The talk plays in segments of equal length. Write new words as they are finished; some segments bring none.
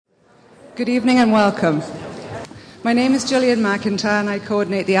Good evening and welcome. My name is Gillian McIntyre and I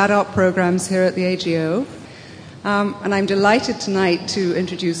coordinate the adult programs here at the AGO. And I'm delighted tonight to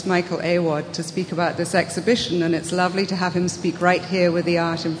introduce Michael Awad to speak about this exhibition, and it's lovely to have him speak right here with the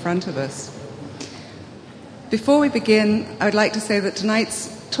art in front of us. Before we begin, I would like to say that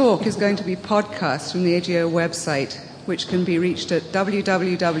tonight's talk is going to be podcast from the AGO website, which can be reached at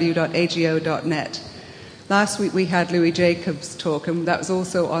www.ago.net. Last week we had Louis Jacobs' talk, and that was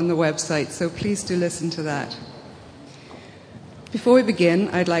also on the website, so please do listen to that. Before we begin,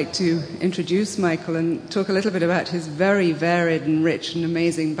 I'd like to introduce Michael and talk a little bit about his very varied and rich and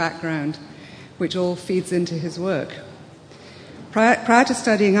amazing background, which all feeds into his work. Prior to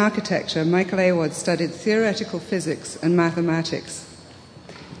studying architecture, Michael Awad studied theoretical physics and mathematics.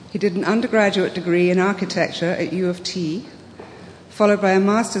 He did an undergraduate degree in architecture at U of T, followed by a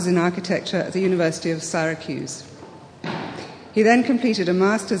master's in architecture at the University of Syracuse. He then completed a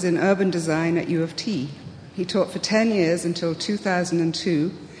master's in urban design at U of T. He taught for 10 years until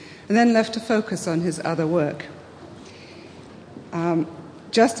 2002, and then left to focus on his other work.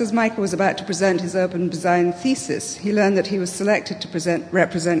 Just as Michael was about to present his urban design thesis, he learned that he was selected to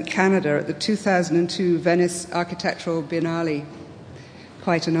represent Canada at the 2002 Venice Architectural Biennale.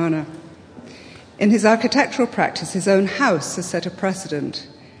 Quite an honor. In his architectural practice, his own house has set a precedent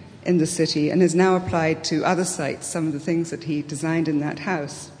in the city and has now applied to other sites some of the things that he designed in that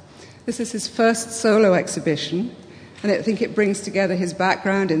house. This is his first solo exhibition, and I think it brings together his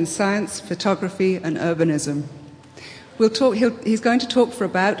background in science, photography, and urbanism. He's going to talk for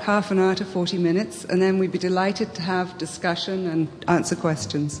about half an hour to 40 minutes, and then we'd be delighted to have discussion and answer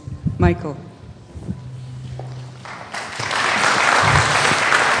questions. Michael.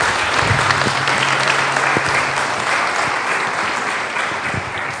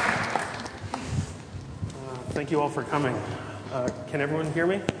 Thank you all for coming. Can everyone hear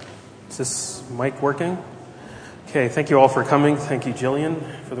me? Is this mic working? Okay, thank you all for coming. Thank you, Gillian,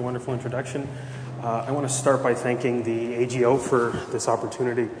 for the wonderful introduction. I want to start by thanking the AGO for this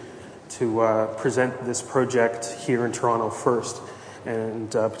opportunity to present this project here in Toronto first,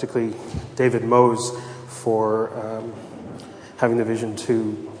 and particularly David Mose for having the vision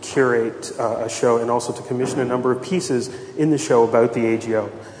to curate a show and also to commission a number of pieces in the show about the AGO.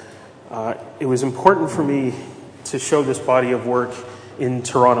 It was important for me to show this body of work in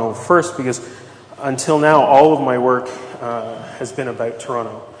Toronto first because until now all of my work has been about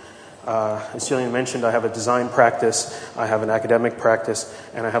Toronto. As Gillian mentioned, I have a design practice, I have an academic practice,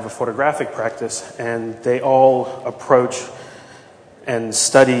 and I have a photographic practice, and they all approach and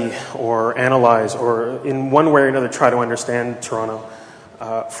study or analyze or in one way or another try to understand Toronto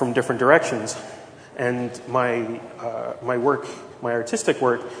from different directions. And my work, my artistic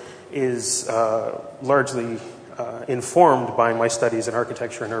work, is largely informed by my studies in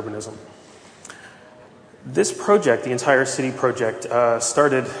architecture and urbanism. This project, the entire city project,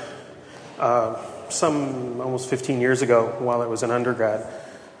 started some almost 15 years ago while I was an undergrad.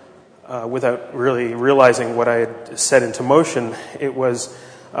 Without really realizing what I had set into motion, it was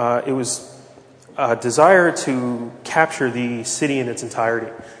a desire to capture the city in its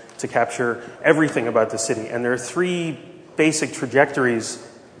entirety, to capture everything about the city. And there are three basic trajectories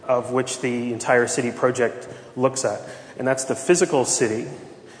of which the entire city project looks at. And that's the physical city,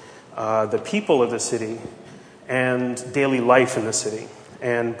 the people of the city, and daily life in the city.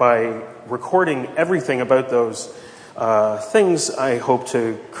 And by recording everything about those things, I hope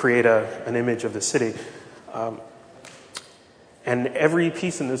to create an image of the city. And every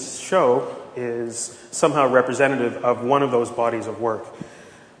piece in this show is somehow representative of one of those bodies of work.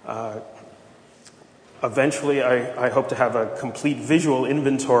 Eventually, I hope to have a complete visual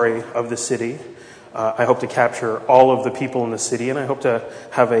inventory of the city. I hope to capture all of the people in the city, and I hope to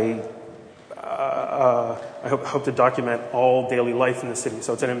have I hope to document all daily life in the city.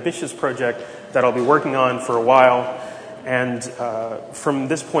 So it's an ambitious project that I'll be working on for a while. And from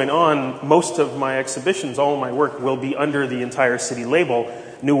this point on, most of my exhibitions, all of my work will be under the entire city label.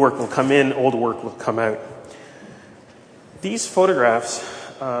 New work will come in, old work will come out. These photographs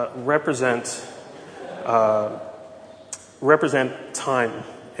represent time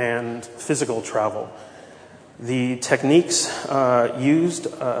and physical travel. The techniques used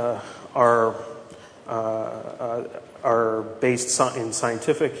are based in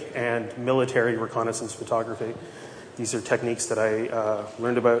scientific and military reconnaissance photography. These are techniques that I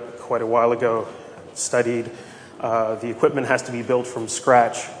learned about quite a while ago, studied. The equipment has to be built from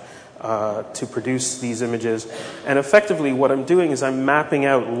scratch to produce these images. And effectively what I'm doing is I'm mapping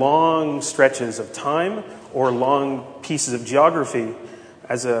out long stretches of time or long pieces of geography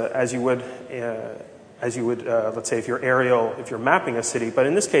as you would as you would, let's say, if you're mapping a city. But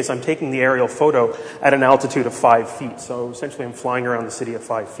in this case, I'm taking the aerial photo at an altitude of 5 feet. So essentially, I'm flying around the city at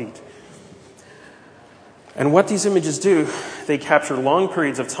 5 feet. And what these images do, they capture long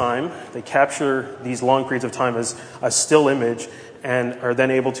periods of time. They capture these long periods of time as a still image and are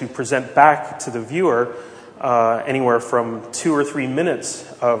then able to present back to the viewer anywhere from 2 or 3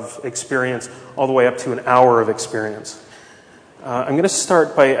 minutes of experience all the way up to an hour of experience. I'm going to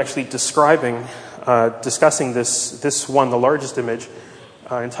start by actually discussing this one, the largest image,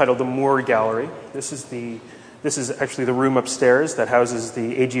 entitled the Moore Gallery. This is actually the room upstairs that houses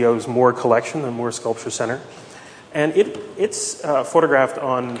the AGO's Moore collection, the Moore Sculpture Center. And it's photographed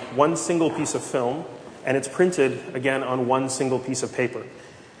on one single piece of film, and it's printed, again, on one single piece of paper.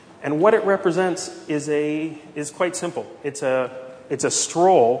 And what it represents is quite simple. It's a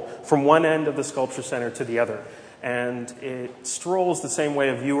stroll from one end of the Sculpture Center to the other. And it strolls the same way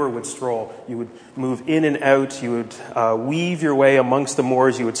a viewer would stroll. You would move in and out. You would weave your way amongst the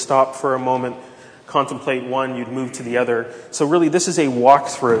moors. You would stop for a moment, contemplate one, you'd move to the other. So really, this is a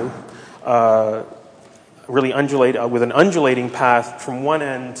walkthrough, with an undulating path from one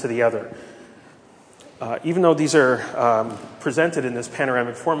end to the other. Even though these are presented in this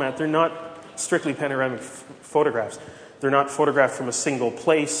panoramic format, they're not strictly panoramic photographs. They're not photographed from a single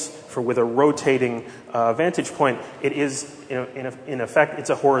place with a rotating vantage point. It is, in effect, it's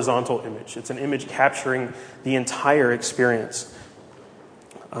a horizontal image. It's an image capturing the entire experience.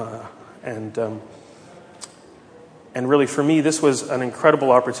 And really, for me, this was an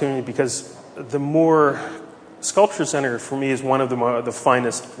incredible opportunity because the Moore Sculpture Center, for me, is one of the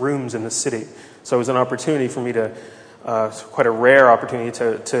finest rooms in the city. So it was an opportunity for me quite a rare opportunity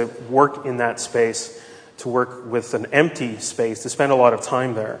to work in that space, to work with an empty space, to spend a lot of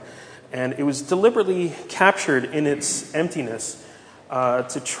time there. And it was deliberately captured in its emptiness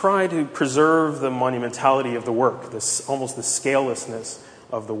to try to preserve the monumentality of the work, almost the scalelessness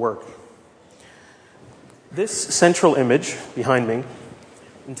of the work. This central image behind me,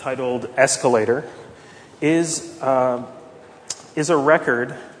 entitled Escalator, is a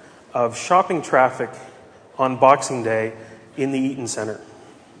record of shopping traffic on Boxing Day in the Eaton Centre.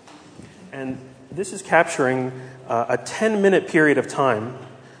 And this is capturing a 10-minute period of time.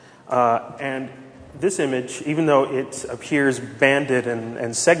 And this image, even though it appears banded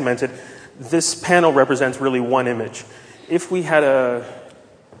and segmented, this panel represents really one image. If we had a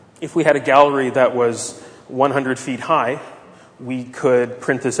gallery that was 100 feet high, we could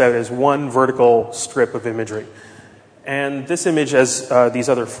print this out as one vertical strip of imagery. And this image, as these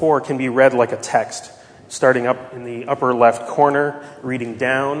other four, can be read like a text, starting up in the upper left corner, reading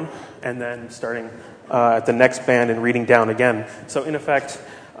down, and then starting at the next band and reading down again. So in effect,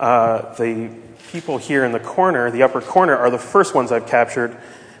 the people here in the corner, the upper corner, are the first ones I've captured,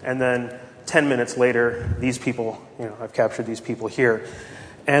 and then 10 minutes later, these people, I've captured these people here.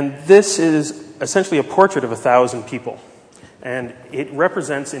 And this is essentially a portrait of 1,000 people. And it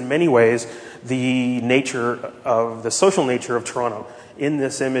represents, in many ways, the social nature of Toronto. In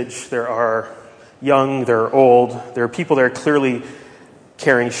this image, there are young, there are old, there are people that are clearly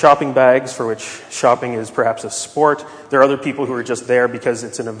carrying shopping bags, for which shopping is perhaps a sport. There are other people who are just there because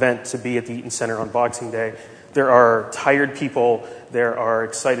it's an event to be at the Eaton Centre on Boxing Day. There are tired people, there are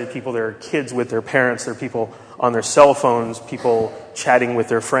excited people, there are kids with their parents, there are people on their cell phones, people chatting with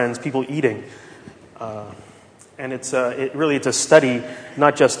their friends, people eating. And it's a study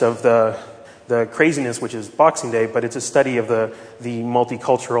not just of the craziness, which is Boxing Day, but it's a study of the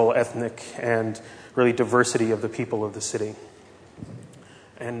multicultural, ethnic, and really diversity of the people of the city.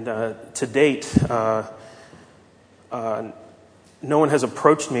 And to date, no one has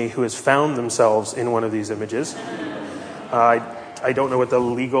approached me who has found themselves in one of these images. I don't know what the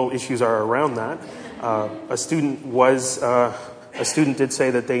legal issues are around that. A student did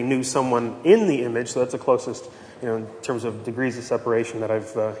say that they knew someone in the image, so that's the closest, in terms of degrees of separation that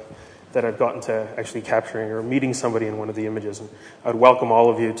I've gotten to actually capturing or meeting somebody in one of the images. And I'd welcome all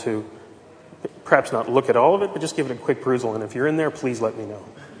of you to perhaps not look at all of it, but just give it a quick perusal. And if you're in there, please let me know.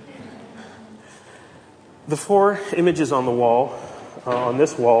 The four images on the wall, on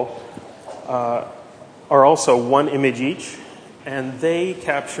this wall, are also one image each, and they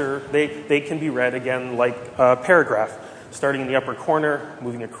can be read again like a paragraph, starting in the upper corner,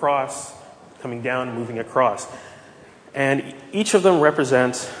 moving across, coming down, moving across. And each of them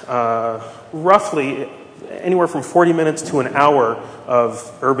represents roughly anywhere from 40 minutes to an hour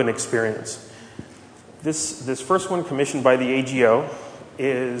of urban experience. This first one, commissioned by the AGO,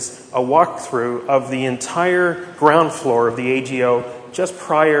 is a walkthrough of the entire ground floor of the AGO just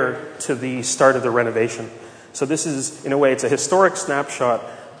prior to the start of the renovation. So this is, in a way, it's a historic snapshot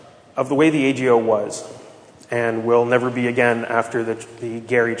of the way the AGO was. and will never be again after the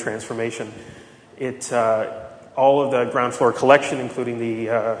Gehry transformation. All of the ground floor collection, including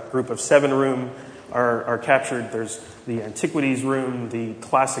the group of 7 room, are captured. There's the Antiquities room, the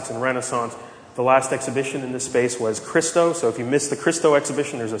Classics and Renaissance. The last exhibition in this space was Christo, so if you missed the Christo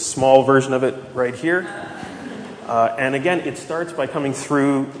exhibition, there's a small version of it right here. And again, it starts by coming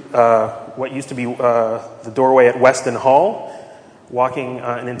through what used to be the doorway at Weston Hall, walking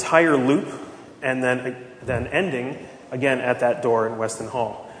an entire loop, and then ending again at that door in Weston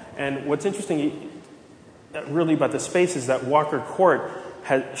Hall. And what's interesting really about the space is that Walker Court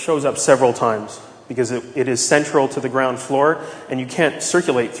shows up several times because it is central to the ground floor, and you can't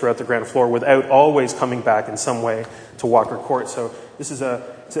circulate throughout the ground floor without always coming back in some way to Walker Court. So this is,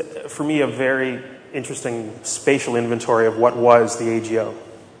 for me, a very interesting spatial inventory of what was the AGO.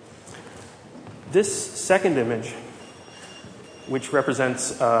 This second image, which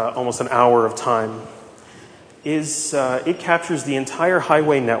represents almost an hour of time, it captures the entire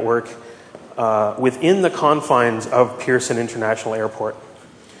highway network within the confines of Pearson International Airport.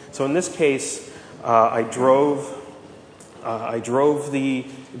 So in this case, I drove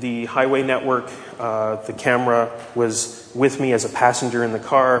the highway network. The camera was with me as a passenger in the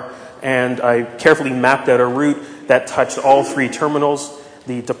car, and I carefully mapped out a route that touched all 3 terminals,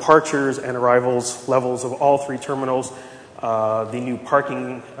 the departures and arrivals levels of all 3 terminals, the new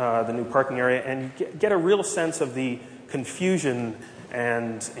parking area, and get a real sense of the confusion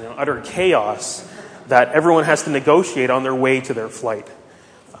and utter chaos that everyone has to negotiate on their way to their flight.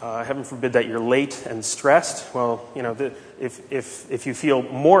 Heaven forbid that you're late and stressed. Well, if you feel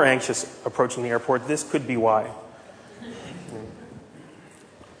more anxious approaching the airport, this could be why.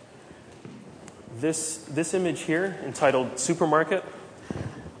 This image here, entitled Supermarket,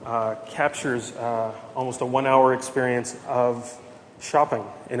 captures almost a 1-hour experience of shopping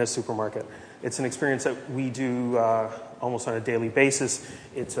in a supermarket. It's an experience that we do almost on a daily basis.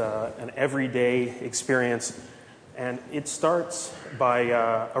 It's an everyday experience, and it starts by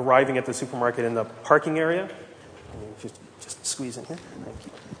arriving at the supermarket in the parking area. Just squeeze in here.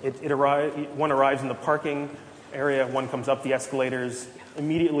 Thank you. One arrives in the parking area. One comes up the escalators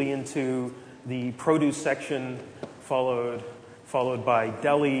immediately into the produce section, followed by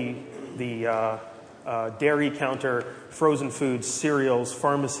deli, the dairy counter, frozen foods, cereals,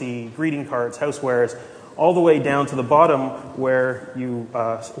 pharmacy, greeting cards, housewares, all the way down to the bottom where you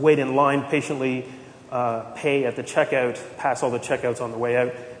wait in line patiently, pay at the checkout, pass all the checkouts on the way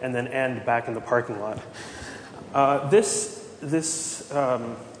out, and then end back in the parking lot. This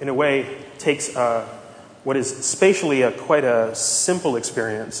in a way, takes what is spatially quite a simple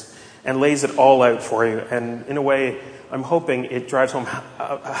experience and lays it all out for you. And in a way, I'm hoping it drives home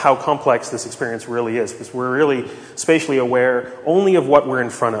how complex this experience really is, because we're really spatially aware only of what we're in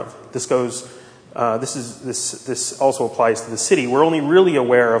front of. This also applies to the city. We're only really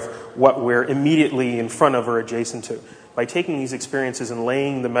aware of what we're immediately in front of or adjacent to. By taking these experiences and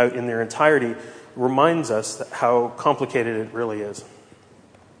laying them out in their entirety, reminds us that how complicated it really is.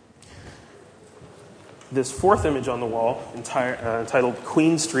 This fourth image on the wall, entitled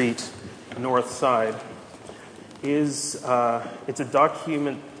Queen Street, North Side, it's a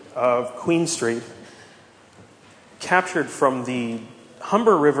document of Queen Street captured from the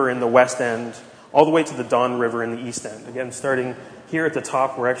Humber River in the west end all the way to the Don River in the east end. Again, starting here at the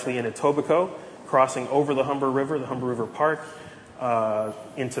top, we're actually in Etobicoke, crossing over the Humber River Park,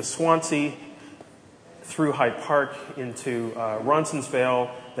 into Swansea, through Hyde Park, into Roncesvalles,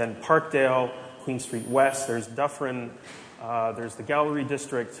 then Parkdale, Queen Street West, there's Dufferin, there's the Gallery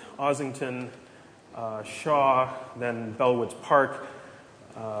District, Ossington, Shaw, then Bellwoods Park,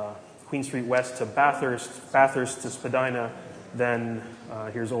 Queen Street West to Bathurst, Bathurst to Spadina, then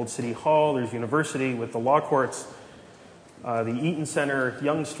here's Old City Hall, there's University with the law courts, the Eaton Center,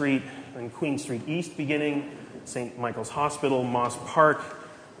 Yonge Street, and Queen Street East beginning, St. Michael's Hospital, Moss Park,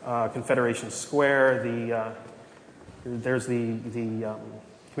 Confederation Square, there's the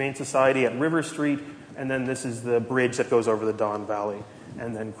Humane Society at River Street, and then this is the bridge that goes over the Don Valley,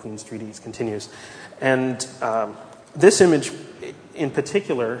 and then Queen Street East continues. And this image in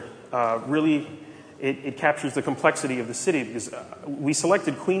particular really, it captures the complexity of the city, because we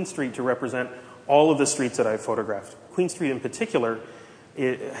selected Queen Street to represent all of the streets that I photographed. Queen Street in particular,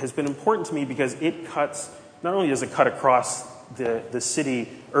 it has been important to me because it cuts, not only does it cut across the city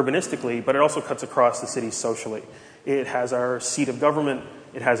urbanistically, but it also cuts across the city socially. It has our seat of government,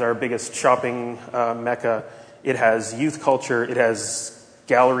 it has our biggest shopping mecca, it has youth culture, it has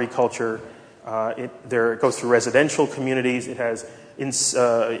gallery culture, it goes through residential communities, it has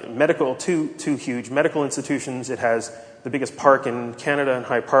two huge medical institutions, it has the biggest park in Canada in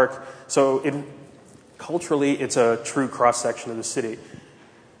High Park. So culturally, it's a true cross-section of the city.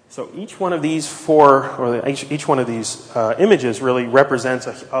 So each one of these each one of these images really represents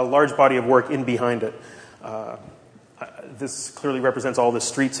a large body of work in behind it. This clearly represents all the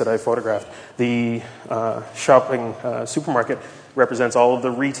streets that I photographed. The shopping supermarket represents all of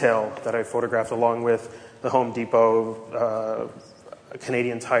the retail that I photographed, along with the Home Depot,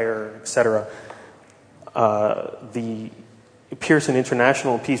 Canadian Tire, etc. The Pearson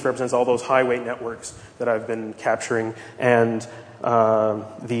International piece represents all those highway networks that I've been capturing, and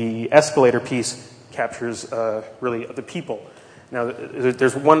the escalator piece captures really the people. Now,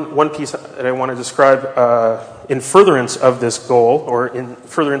 there's one piece that I want to describe in furtherance of this goal, or in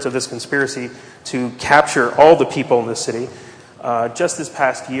furtherance of this conspiracy to capture all the people in the city. Just this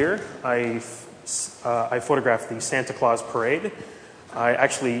past year, I photographed the Santa Claus parade.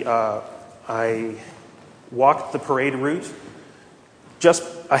 I walked the parade route just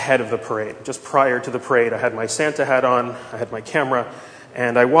ahead of the parade. Just prior to the parade, I had my Santa hat on, I had my camera,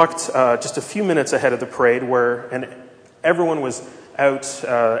 and I walked just a few minutes ahead of the parade and everyone was out,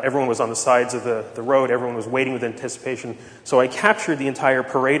 everyone was on the sides of the road, everyone was waiting with anticipation. So I captured the entire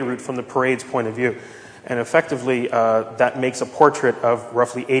parade route from the parade's point of view. And effectively, that makes a portrait of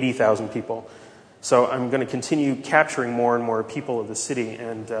roughly 80,000 people. So I'm going to continue capturing more and more people of the city,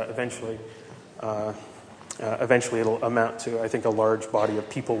 and eventually it'll amount to, I think, a large body of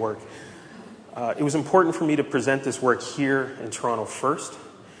people work. It was important for me to present this work here in Toronto first,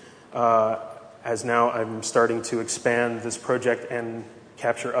 as now I'm starting to expand this project and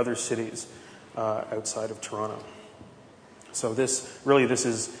capture other cities outside of Toronto. So this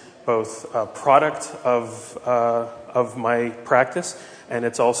is both a product of my practice, and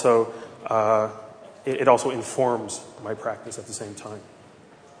it's also it also informs my practice at the same time.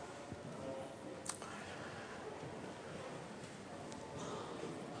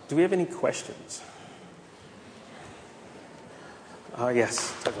 Do we have any questions?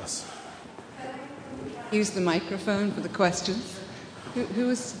 Yes, Douglas. Use the microphone for the questions. Who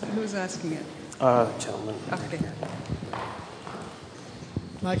was asking it? Gentleman. Okay.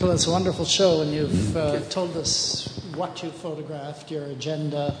 Michael, it's a wonderful show, and you've told us what you photographed, your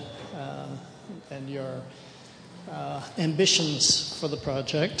agenda, and your ambitions for the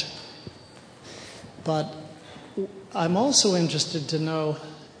project. But I'm also interested to know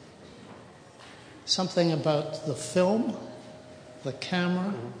something about the film, the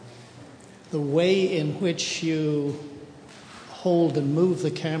camera, the way in which you hold and move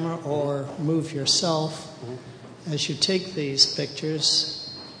the camera or move yourself as you take these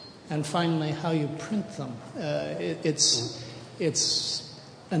pictures, and finally how you print them. It's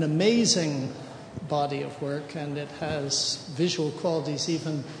an amazing body of work, and it has visual qualities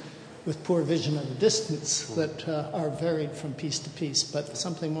even with poor vision at a distance that are varied from piece to piece. But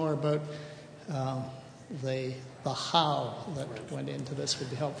something more about the how that went into this would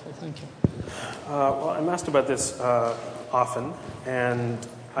be helpful. Thank you. Well, I'm asked about this often, and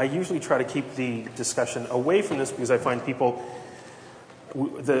I usually try to keep the discussion away from this because I find people,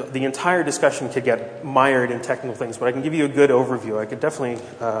 the entire discussion could get mired in technical things, but I can give you a good overview. I can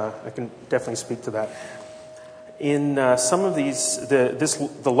definitely speak to that. In some of these,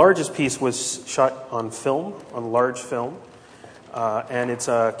 the largest piece was shot on film, on large film. And it's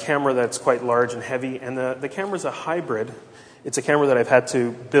a camera that's quite large and heavy. And the camera's a hybrid. It's a camera that I've had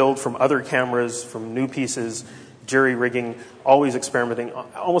to build from other cameras, from new pieces, jury-rigging, always experimenting.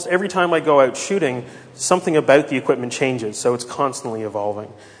 Almost every time I go out shooting, something about the equipment changes, so it's constantly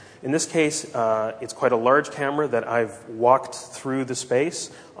evolving. In this case, it's quite a large camera that I've walked through the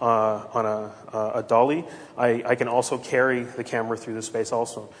space on a dolly. I can also carry the camera through the space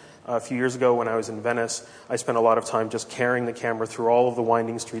also. A few years ago when I was in Venice, I spent a lot of time just carrying the camera through all of the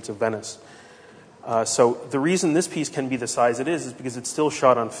winding streets of Venice. So the reason this piece can be the size it is because it's still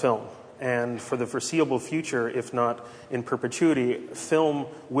shot on film. And for the foreseeable future, if not in perpetuity, film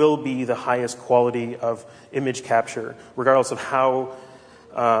will be the highest quality of image capture, regardless of how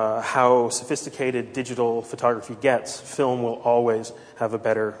sophisticated digital photography gets. Film will always have a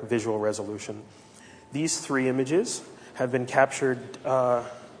better visual resolution. These three images have been captured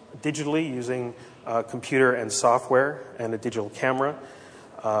digitally using computer and software and a digital camera,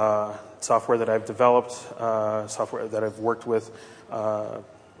 software that I've developed, software that I've worked with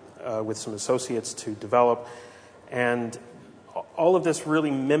some associates to develop. And all of this really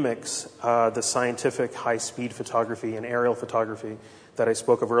mimics the scientific high-speed photography and aerial photography that I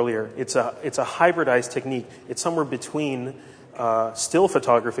spoke of earlier. It's a hybridized technique. It's somewhere between still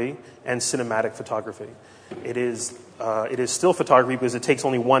photography and cinematic photography. It is still photography because it takes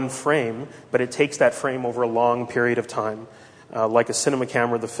only one frame, but it takes that frame over a long period of time. Like a cinema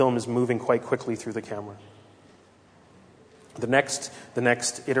camera, the film is moving quite quickly through the camera. The next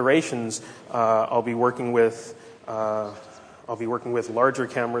iterations, I'll be working with larger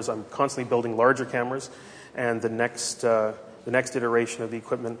cameras. I'm constantly building larger cameras, and the next iteration of the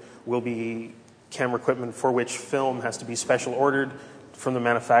equipment will be camera equipment for which film has to be special ordered from the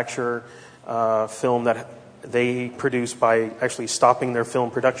manufacturer, film that they produce by actually stopping their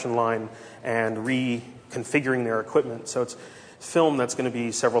film production line and reconfiguring their equipment. So it's film that's going to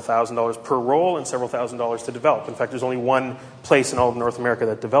be several $1,000s per roll and several $1,000s to develop. In fact, there's only one place in all of North America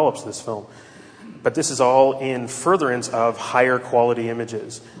that develops this film. But this is all in furtherance of higher quality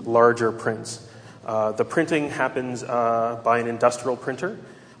images, larger prints. The printing happens by an industrial printer.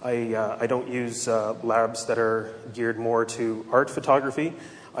 I don't use labs that are geared more to art photography.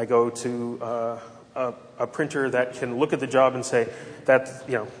 I go to a printer that can look at the job and say that,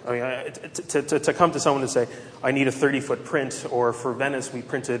 to come to someone and say, I need a 30-foot print, or for Venice, we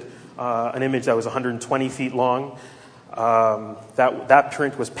printed an image that was 120 feet long. That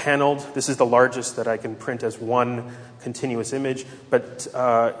print was paneled. This is the largest that I can print as one continuous image. But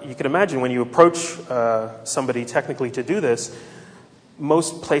you can imagine when you approach somebody technically to do this,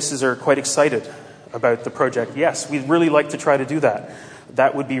 most places are quite excited about the project. Yes, we'd really like to try to do that.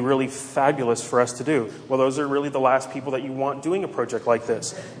 That would be really fabulous for us to do. Well, those are really the last people that you want doing a project like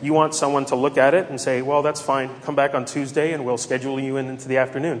this. You want someone to look at it and say, well, that's fine. Come back on Tuesday and we'll schedule you in into the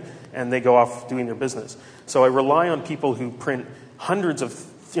afternoon. And they go off doing their business. So I rely on people who print hundreds of,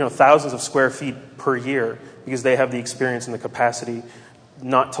 thousands of square feet per year because they have the experience and the capacity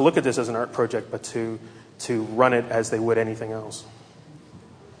not to look at this as an art project, but to run it as they would anything else.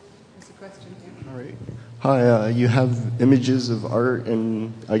 There's a question here. All right. Hi, you have images of art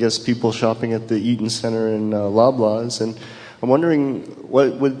and I guess people shopping at the Eaton Center and Loblaws, and I'm wondering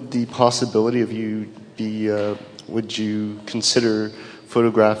what would the possibility of you be, would you consider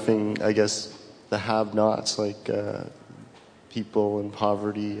photographing, I guess, the have-nots, like people in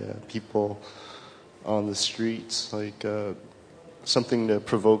poverty, people on the streets, like something to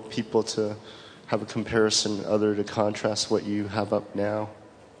provoke people to have a comparison other to contrast what you have up now?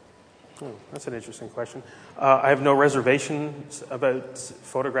 That's an interesting question. I have no reservations about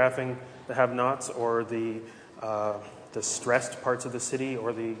photographing the have-nots or the stressed parts of the city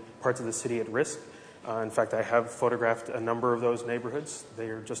or the parts of the city at risk. In fact, I have photographed a number of those neighborhoods. They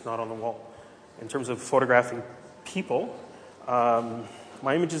are just not on the wall. In terms of photographing people,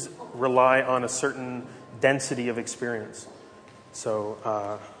 my images rely on a certain density of experience.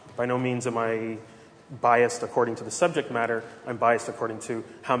 So by no means am I biased according to the subject matter. I'm biased according to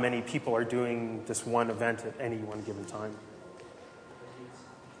how many people are doing this one event at any one given time.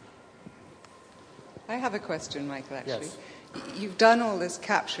 I have a question, Michael, actually. Yes. You've done all this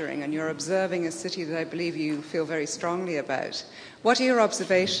capturing and you're observing a city that I believe you feel very strongly about. What are your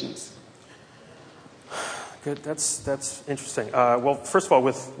observations? Good. That's interesting. Well, first of all,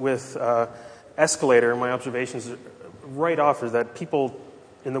 with Escalator, my observations right off is that people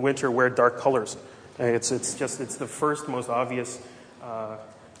in the winter wear dark colors. It's the first most obvious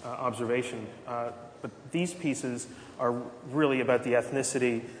observation. But these pieces are really about the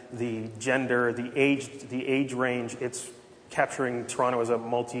ethnicity, the gender, the age range. It's capturing Toronto as a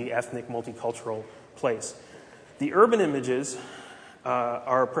multi-ethnic, multicultural place. The urban images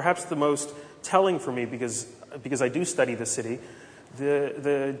are perhaps the most telling for me because I do study the city.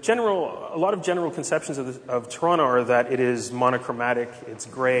 A lot of general conceptions of Toronto are that it is monochromatic, it's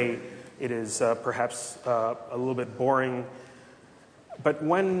gray, it is perhaps a little bit boring. But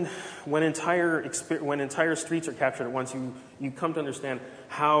when entire streets are captured at once, you come to understand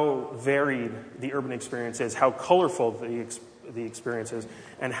how varied the urban experience is, how colorful the experience is,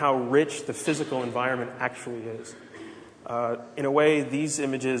 and how rich the physical environment actually is. In a way, these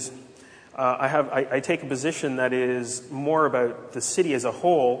images, I take a position that is more about the city as a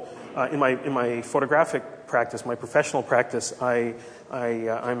whole. In my photographic practice, my professional practice, I'm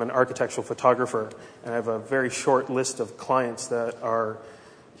an architectural photographer, and I have a very short list of clients that are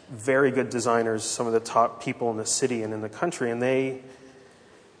very good designers, some of the top people in the city and in the country,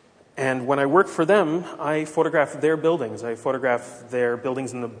 and when I work for them, I photograph their buildings. I photograph their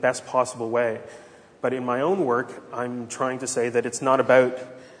buildings in the best possible way. But in my own work, I'm trying to say that it's not about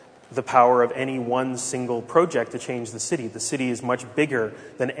the power of any one single project to change the city. The city is much bigger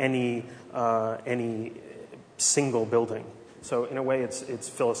than any single building. So in a way, it's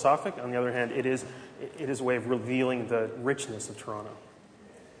philosophic. On the other hand, it is a way of revealing the richness of Toronto.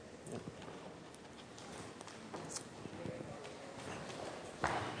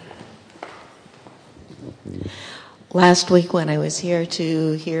 Last week when I was here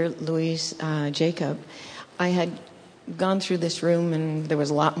to hear Louis Jacob, I had gone through this room, and there was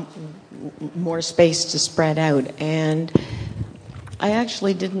a lot more space to spread out. And I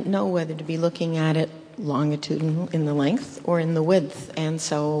actually didn't know whether to be looking at it longitudinal in the length or in the width. And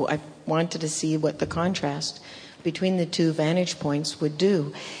so I wanted to see what the contrast between the two vantage points would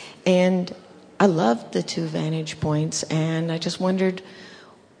do. And I loved the two vantage points, and I just wondered,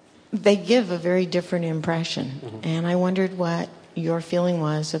 they give a very different impression. Mm-hmm. And I wondered what your feeling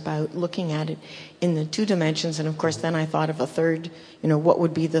was about looking at it in the two dimensions. And of course, then I thought of a third, what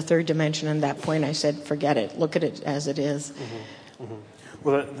would be the third dimension? And at that point I said, forget it, look at it as it is. Mm-hmm. Mm-hmm.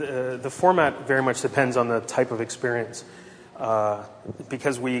 Well, the format very much depends on the type of experience.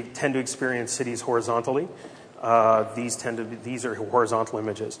 Because we tend to experience cities horizontally, these are horizontal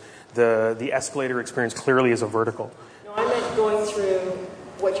images. The escalator experience clearly is a vertical. No, I meant going through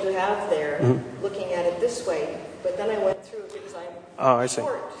what you have there, mm-hmm. looking at it this way, but then I went through it because I'm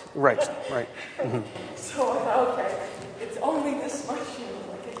short. Right. Mm-hmm. So I thought, okay, it's only this much,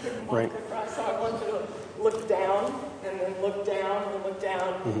 like I couldn't walk across, so I wanted to look down, and then look down, and look down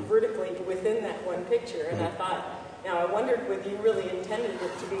mm-hmm. vertically within that one picture, and mm-hmm. I thought, now, I wondered whether you really intended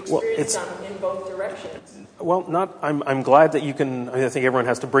it to be experienced in both directions. Well, I'm glad that you can. I think everyone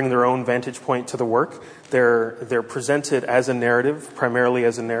has to bring their own vantage point to the work. They're presented as a narrative, primarily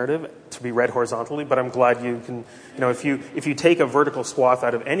as a narrative, to be read horizontally. But I'm glad you can. If you take a vertical swath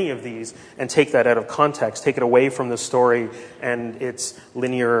out of any of these and take that out of context, take it away from the story and its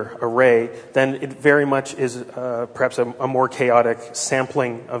linear array, then it very much is perhaps a more chaotic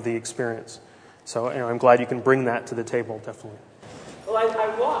sampling of the experience. So I'm glad you can bring that to the table, definitely. Well,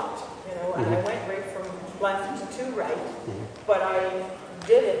 I walked, and mm-hmm. I went right from left to right, mm-hmm. but I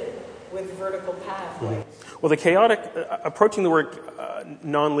did it with vertical pathways. Mm-hmm. Well, the chaotic, approaching the work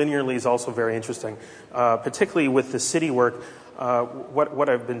non-linearly is also very interesting, particularly with the city work. What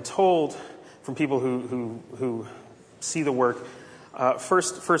I've been told from people who see the work,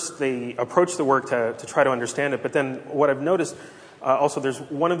 first they approach the work to try to understand it, but then what I've noticed. Also, there's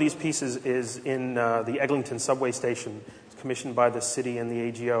one of these pieces is in the Eglinton subway station. It's commissioned by the city and the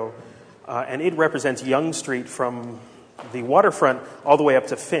AGO. And it represents Yonge Street from the waterfront all the way up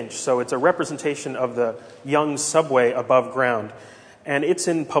to Finch. So it's a representation of the Yonge subway above ground. And it's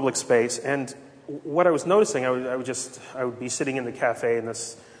in public space. And what I was noticing, I would be sitting in the cafe in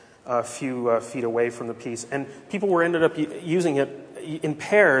this few feet away from the piece. And people ended up using it in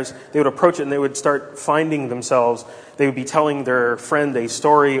pairs. They would approach it and they would start finding themselves. They would be telling their friend a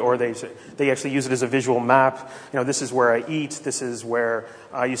story, or they actually use it as a visual map. This is where I eat. This is where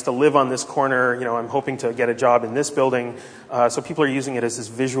I used to live on this corner. I'm hoping to get a job in this building. So people are using it as this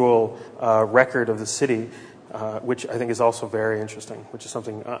visual record of the city, which I think is also very interesting, which is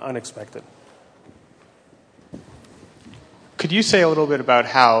something unexpected. Could you say a little bit about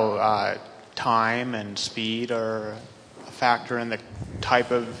how time and speed are a factor in the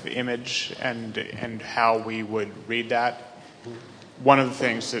type of image and how we would read that? One of the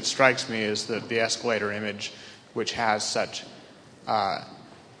things that strikes me is that the escalator image, which has such a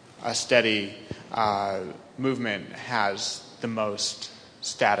steady movement, has the most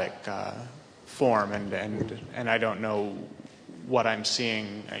static form, and I don't know what I'm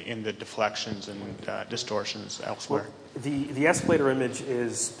seeing in the deflections and distortions elsewhere. Well, the escalator image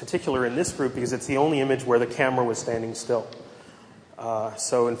is particular in this group because it's the only image where the camera was standing still.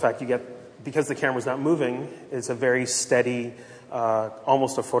 So in fact, because the camera's not moving, it's a very steady,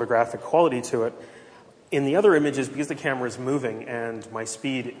 almost a photographic quality to it. In the other images, because the camera is moving and my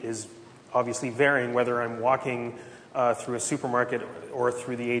speed is obviously varying, whether I'm walking through a supermarket or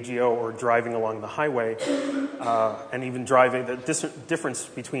through the AGO or driving along the highway, and even driving, the difference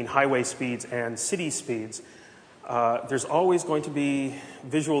between highway speeds and city speeds, there's always going to be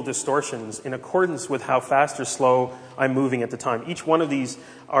visual distortions in accordance with how fast or slow I'm moving at the time. Each one of these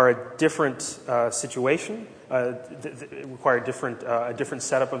are a different situation, require a different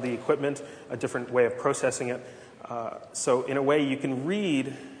setup of the equipment, a different way of processing it. So in a way, you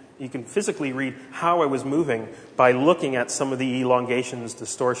can physically read how I was moving by looking at some of the elongations,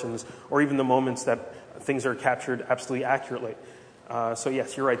 distortions, or even the moments that things are captured absolutely accurately. So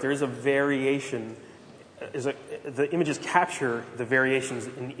yes, you're right. There is a variation. The images capture the variations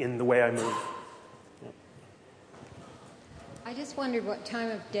in the way I move. Yeah. I just wondered what time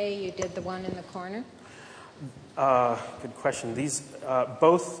of day you did the one in the corner. Good question. These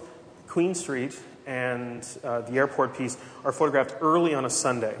both Queen Street and the airport piece are photographed early on a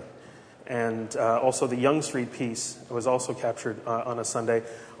Sunday. And also the Yonge Street piece was also captured on a Sunday,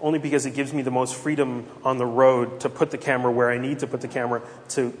 only because it gives me the most freedom on the road to put the camera where I need to put the camera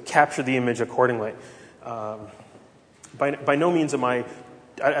to capture the image accordingly. By no means am I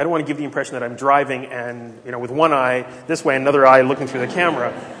I don't want to give the impression that I'm driving and, with one eye this way, another eye looking through the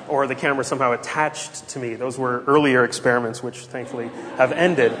camera, or the camera somehow attached to me. Those were earlier experiments, which thankfully have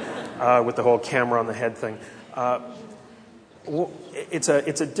ended with the whole camera on the head thing. It's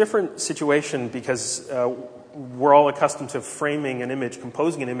a different situation because we're all accustomed to framing an image,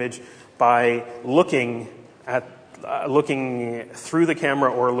 composing an image by looking through the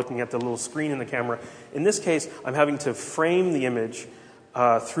camera or looking at the little screen in the camera. In this case, I'm having to frame the image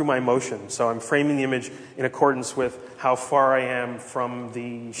through my motion. So I'm framing the image in accordance with how far I am from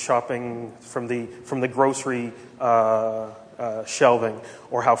the shopping, from the grocery shelving,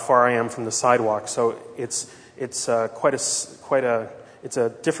 or how far I am from the sidewalk. So it's a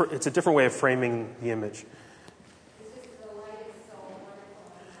different way of framing the image.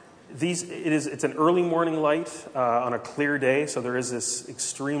 It's an early morning light on a clear day, so there is this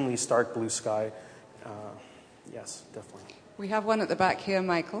extremely stark blue sky. Yes, definitely. We have one at the back here,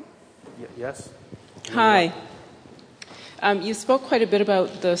 Michael. Yes? Hi. You spoke quite a bit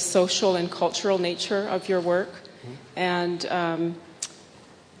about the social and cultural nature of your work, and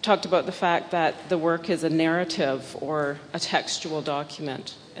talked about the fact that the work is a narrative or a textual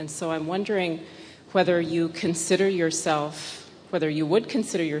document. And so I'm wondering whether you would consider yourself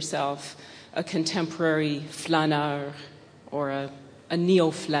a contemporary flâneur or a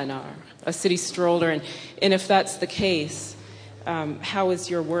neo-flâneur, a city stroller. And if that's the case, how is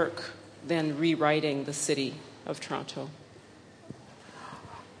your work then rewriting the city of Toronto?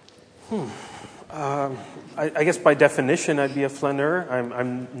 I guess by definition I'd be a flâneur.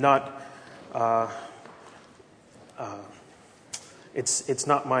 I'm not... It's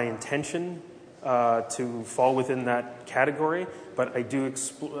not my intention to fall within that category, but I do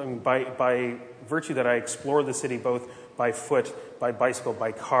by virtue that I explore the city both by foot, by bicycle,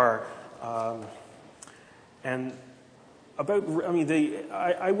 by car, and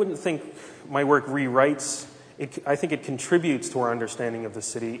I wouldn't think my work rewrites. I think it contributes to our understanding of the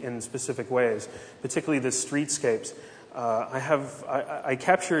city in specific ways, particularly the streetscapes. I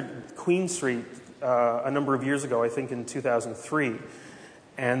captured Queen Street a number of years ago, I think in 2003.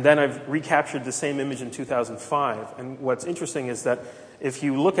 And then I've recaptured the same image in 2005. And what's interesting is that if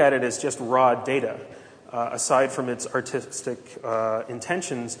you look at it as just raw data, aside from its artistic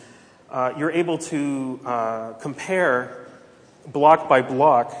intentions, you're able to compare block by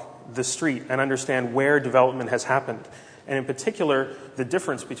block the street and understand where development has happened. And in particular, the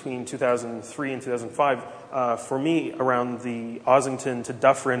difference between 2003 and 2005, for me, around the Ossington to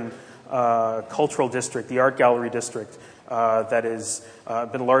Dufferin cultural district, the art gallery district, that has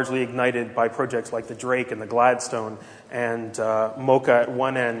been largely ignited by projects like the Drake and the Gladstone and Mocha at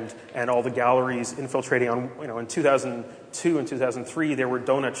one end, and all the galleries infiltrating on, in 2002 and 2003, there were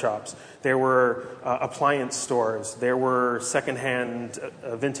donut shops, there were appliance stores, there were secondhand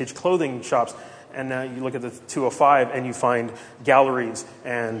vintage clothing shops, and now you look at the 205 and you find galleries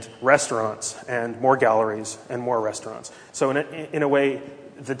and restaurants and more galleries and more restaurants. So in a way,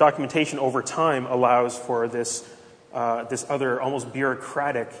 the documentation over time allows for this other almost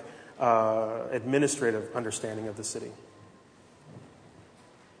bureaucratic administrative understanding of the city.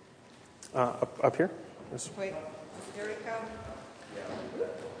 Up here? Yes. Wait, here we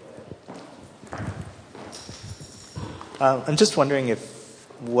come. I'm just wondering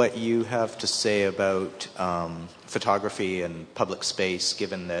what you have to say about photography and public space,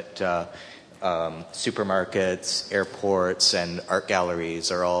 given that supermarkets, airports, and art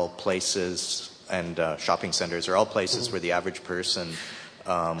galleries are all places, and shopping centers are all places where the average person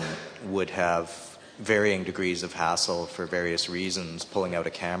would have varying degrees of hassle for various reasons pulling out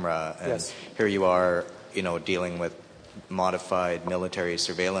a camera. And yes. Here you are, dealing with modified military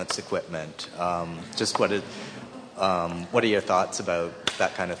surveillance equipment. Just what are your thoughts about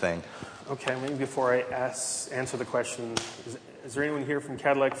that kind of thing? Okay, maybe before I answer the question, is there anyone here from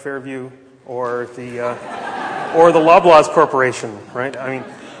Cadillac Fairview or the Loblaws Corporation? Right?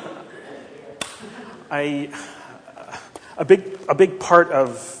 A big part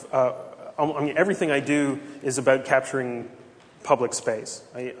of everything I do is about capturing public space.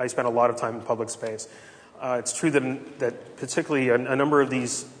 I spend a lot of time in public space. It's true that particularly a number of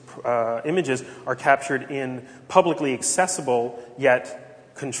these images are captured in publicly accessible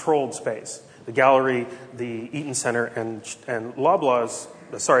yet controlled space. The gallery, the Eaton Centre, and Loblaws,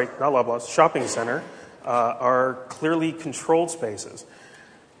 sorry, not Loblaws, Shopping Centre are clearly controlled spaces.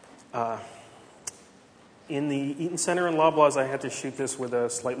 In the Eaton Centre and Loblaws, I had to shoot this with a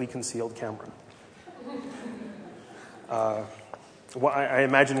slightly concealed camera. I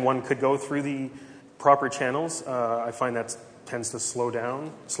imagine one could go through the proper channels. I find that tends to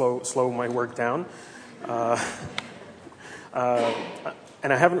slow my work down.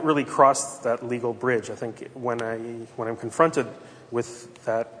 And I haven't really crossed that legal bridge. I think when I'm confronted with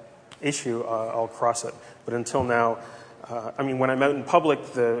that issue, I'll cross it. But until now, when I'm out in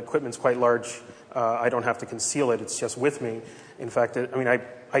public, the equipment's quite large. I don't have to conceal it. It's just with me. In fact,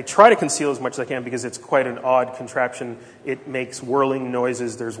 I try to conceal as much as I can because it's quite an odd contraption. It makes whirling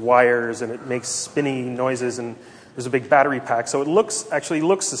noises. There's wires, and it makes spinny noises, and there's a big battery pack. So it actually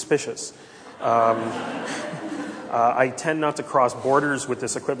looks suspicious. I tend not to cross borders with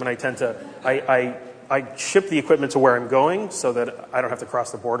this equipment. I ship the equipment to where I'm going so that I don't have to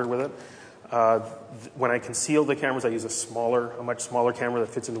cross the border with it. When I conceal the cameras, I use a much smaller camera that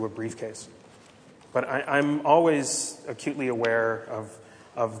fits into a briefcase. But I'm always acutely aware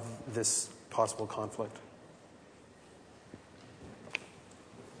of this possible conflict.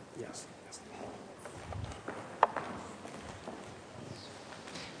 Yes.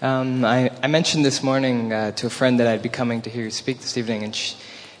 I mentioned this morning to a friend that I'd be coming to hear you speak this evening, and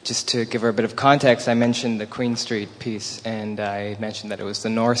just to give her a bit of context, I mentioned the Queen Street piece, and I mentioned that it was the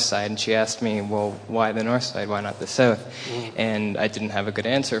north side, and she asked me, well, why the north side, why not the south? Mm-hmm. And I didn't have a good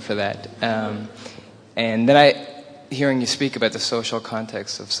answer for that. And then hearing you speak about the social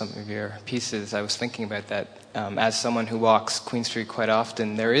context of some of your pieces, I was thinking about that. As someone who walks Queen Street quite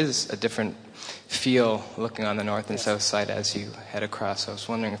often, there is a different feel looking on the north and south side as you head across. So I was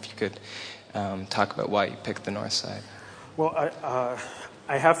wondering if you could talk about why you picked the north side. Well,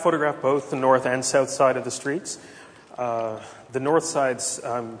 I have photographed both the north and south side of the streets. The north sides,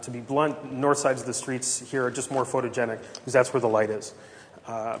 to be blunt, north sides of the streets here are just more photogenic because that's where the light is.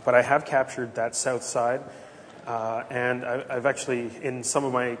 But I have captured that south side. And I've actually, in some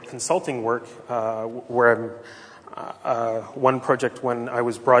of my consulting work, where one project when I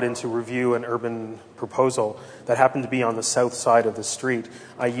was brought in to review an urban proposal that happened to be on the south side of the street,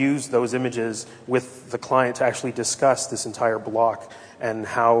 I used those images with the client to actually discuss this entire block and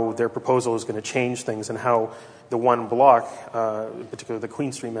how their proposal is going to change things, and how the one block, particularly the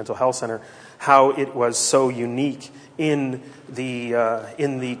Queen Street Mental Health Center, how it was so unique in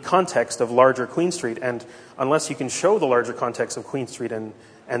the context of larger Queen Street. And unless you can show the larger context of Queen Street and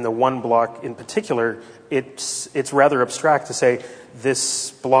the one block in particular, it's rather abstract to say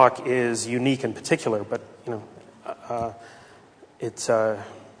this block is unique in particular. But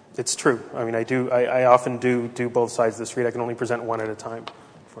it's true. I mean, I often do both sides of the street. I can only present one at a time,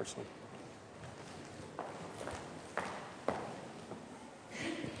 unfortunately.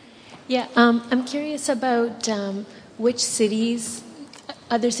 Yeah, I'm curious about which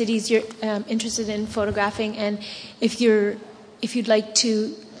other cities you're interested in photographing, and if you'd like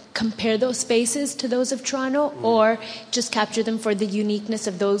to compare those spaces to those of Toronto, or just capture them for the uniqueness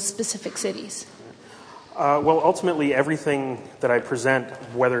of those specific cities. Well, ultimately, everything that I present,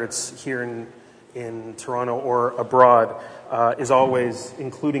 whether it's here in Toronto or abroad, is always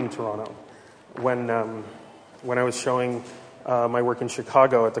including Toronto. When I was showing my work in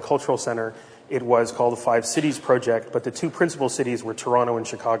Chicago at the Cultural Center, it was called the Five Cities Project, but the two principal cities were Toronto and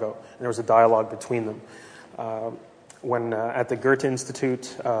Chicago, and there was a dialogue between them. When at the Goethe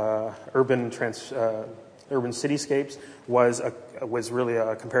Institute, Urban Cityscapes was really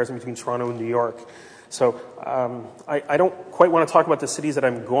a comparison between Toronto and New York. So I don't quite want to talk about the cities that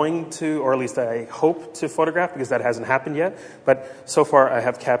I'm going to, or at least I hope to photograph, because that hasn't happened yet. But so far I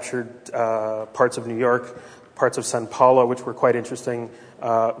have captured parts of New York, parts of Sao Paulo, which were quite interesting,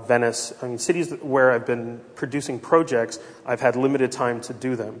 Venice. I mean, cities where I've been producing projects, I've had limited time to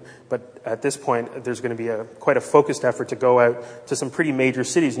do them. But at this point, there's going to be quite a focused effort to go out to some pretty major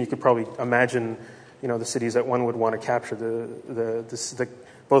cities, and you could probably imagine, the cities that one would want to capture,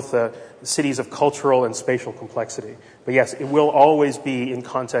 both the cities of cultural and spatial complexity. But yes, it will always be in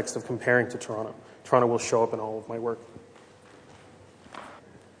context of comparing to Toronto. Toronto will show up in all of my work.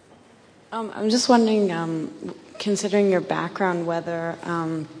 I'm just wondering, considering your background, whether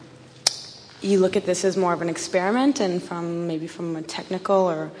you look at this as more of an experiment, and from a technical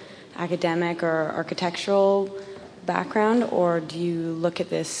or academic or architectural background, or do you look at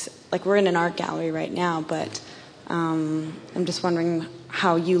this, like we're in an art gallery right now, but I'm just wondering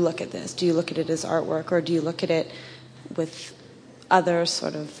how you look at this. Do you look at it as artwork, or do you look at it with other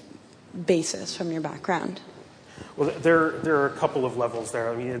sort of basis from your background? Well, there are a couple of levels there.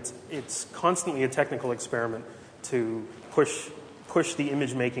 I mean, it's constantly a technical experiment to push the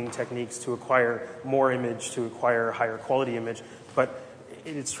image-making techniques to acquire more image, to acquire higher quality image. But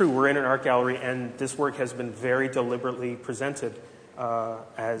it's true, we're in an art gallery, and this work has been very deliberately presented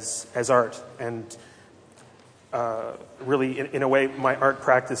as art. And really, in a way, my art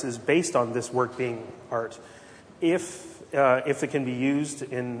practice is based on this work being art. If it can be used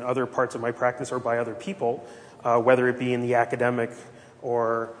in other parts of my practice or by other people, whether it be in the academic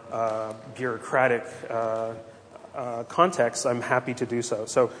or bureaucratic context, I'm happy to do so.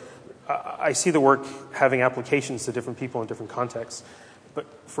 So I see the work having applications to different people in different contexts. But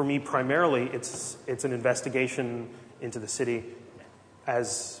for me, primarily, it's an investigation into the city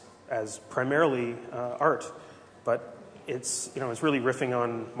as primarily art. But it's really riffing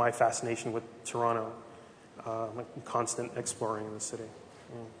on my fascination with Toronto, constant exploring in the city.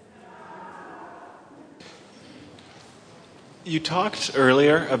 You talked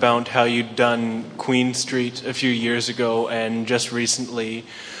earlier about how you'd done Queen Street a few years ago and just recently,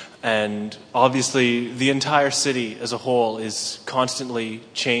 and obviously the entire city as a whole is constantly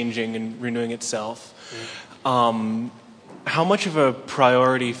changing and renewing itself. How much of a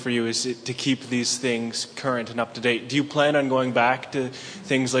priority for you is it to keep these things current and up to date? Do you plan on going back to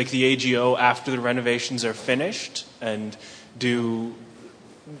things like the AGO after the renovations are finished and do,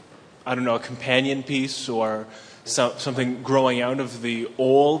 I don't know, a companion piece or something growing out of the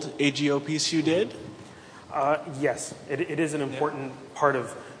old AGO piece you did? Yes, it is an important part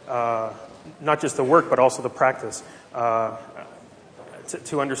of not just the work but also the practice.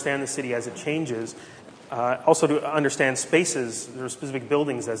 To understand the city as it changes, also to understand spaces or specific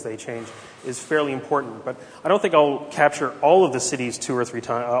buildings as they change is fairly important. But I don't think I'll capture all of the cities 2 or 3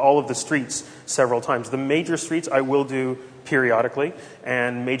 times, all of the streets several times. The major streets I will do periodically,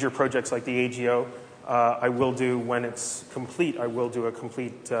 and major projects like the AGO I will do when it's complete. I will do a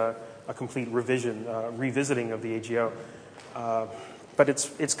complete revision, revisiting of the AGO. But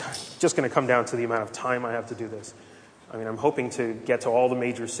it's just going to come down to the amount of time I have to do this. I mean, I'm hoping to get to all the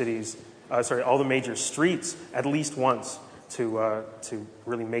major cities, all the major streets at least once to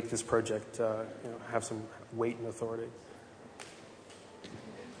really make this project have some weight and authority.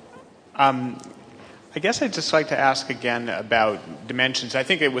 I guess I'd just like to ask again about dimensions. I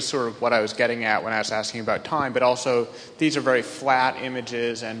think it was sort of what I was getting at when I was asking about time, but also these are very flat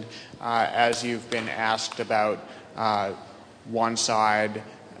images, and as you've been asked about one side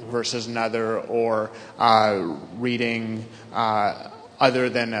versus another, or reading other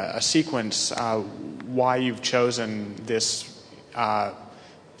than a sequence, why you've chosen this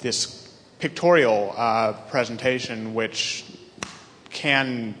pictorial presentation, which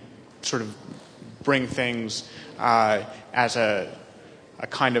can sort of bring things as a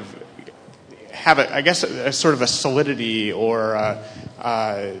kind of have I guess a sort of a solidity or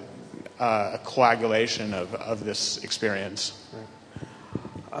a coagulation of this experience.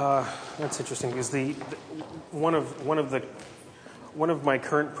 That's interesting because one of my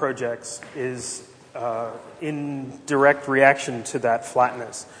current projects is in direct reaction to that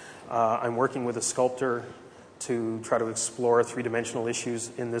flatness. I'm working with a sculptor to try to explore 3-dimensional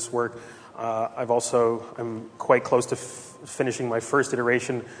issues in this work. I'm quite close to finishing my first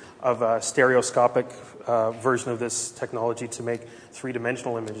iteration of a stereoscopic version of this technology to make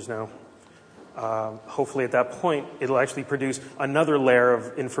 3-dimensional images now. Hopefully at that point it'll actually produce another layer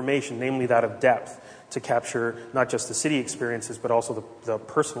of information, namely that of depth, to capture not just the city experiences but also the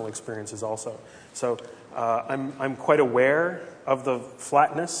personal experiences also. So I'm quite aware of the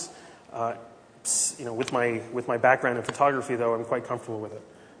flatness. With my background in photography, though, I'm quite comfortable with it.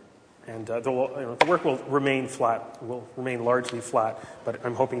 And the work will remain flat, will remain largely flat, but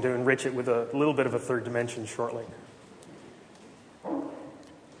I'm hoping to enrich it with a little bit of a third dimension shortly.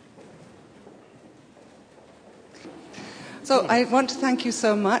 So I want to thank you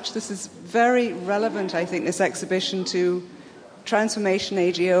so much. This is very relevant, I think, this exhibition to Transformation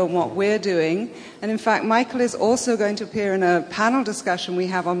AGO and what we're doing. And in fact, Michael is also going to appear in a panel discussion we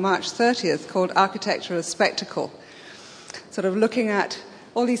have on March 30th called Architecture as Spectacle, sort of looking at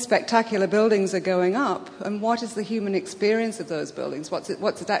all these spectacular buildings are going up, and what is the human experience of those buildings? What's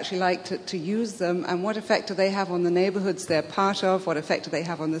it actually like to use them, and what effect do they have on the neighborhoods they're part of? What effect do they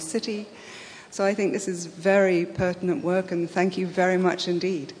have on the city? So I think this is very pertinent work, and thank you very much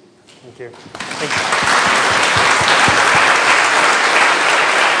indeed. Thank you. Thank you.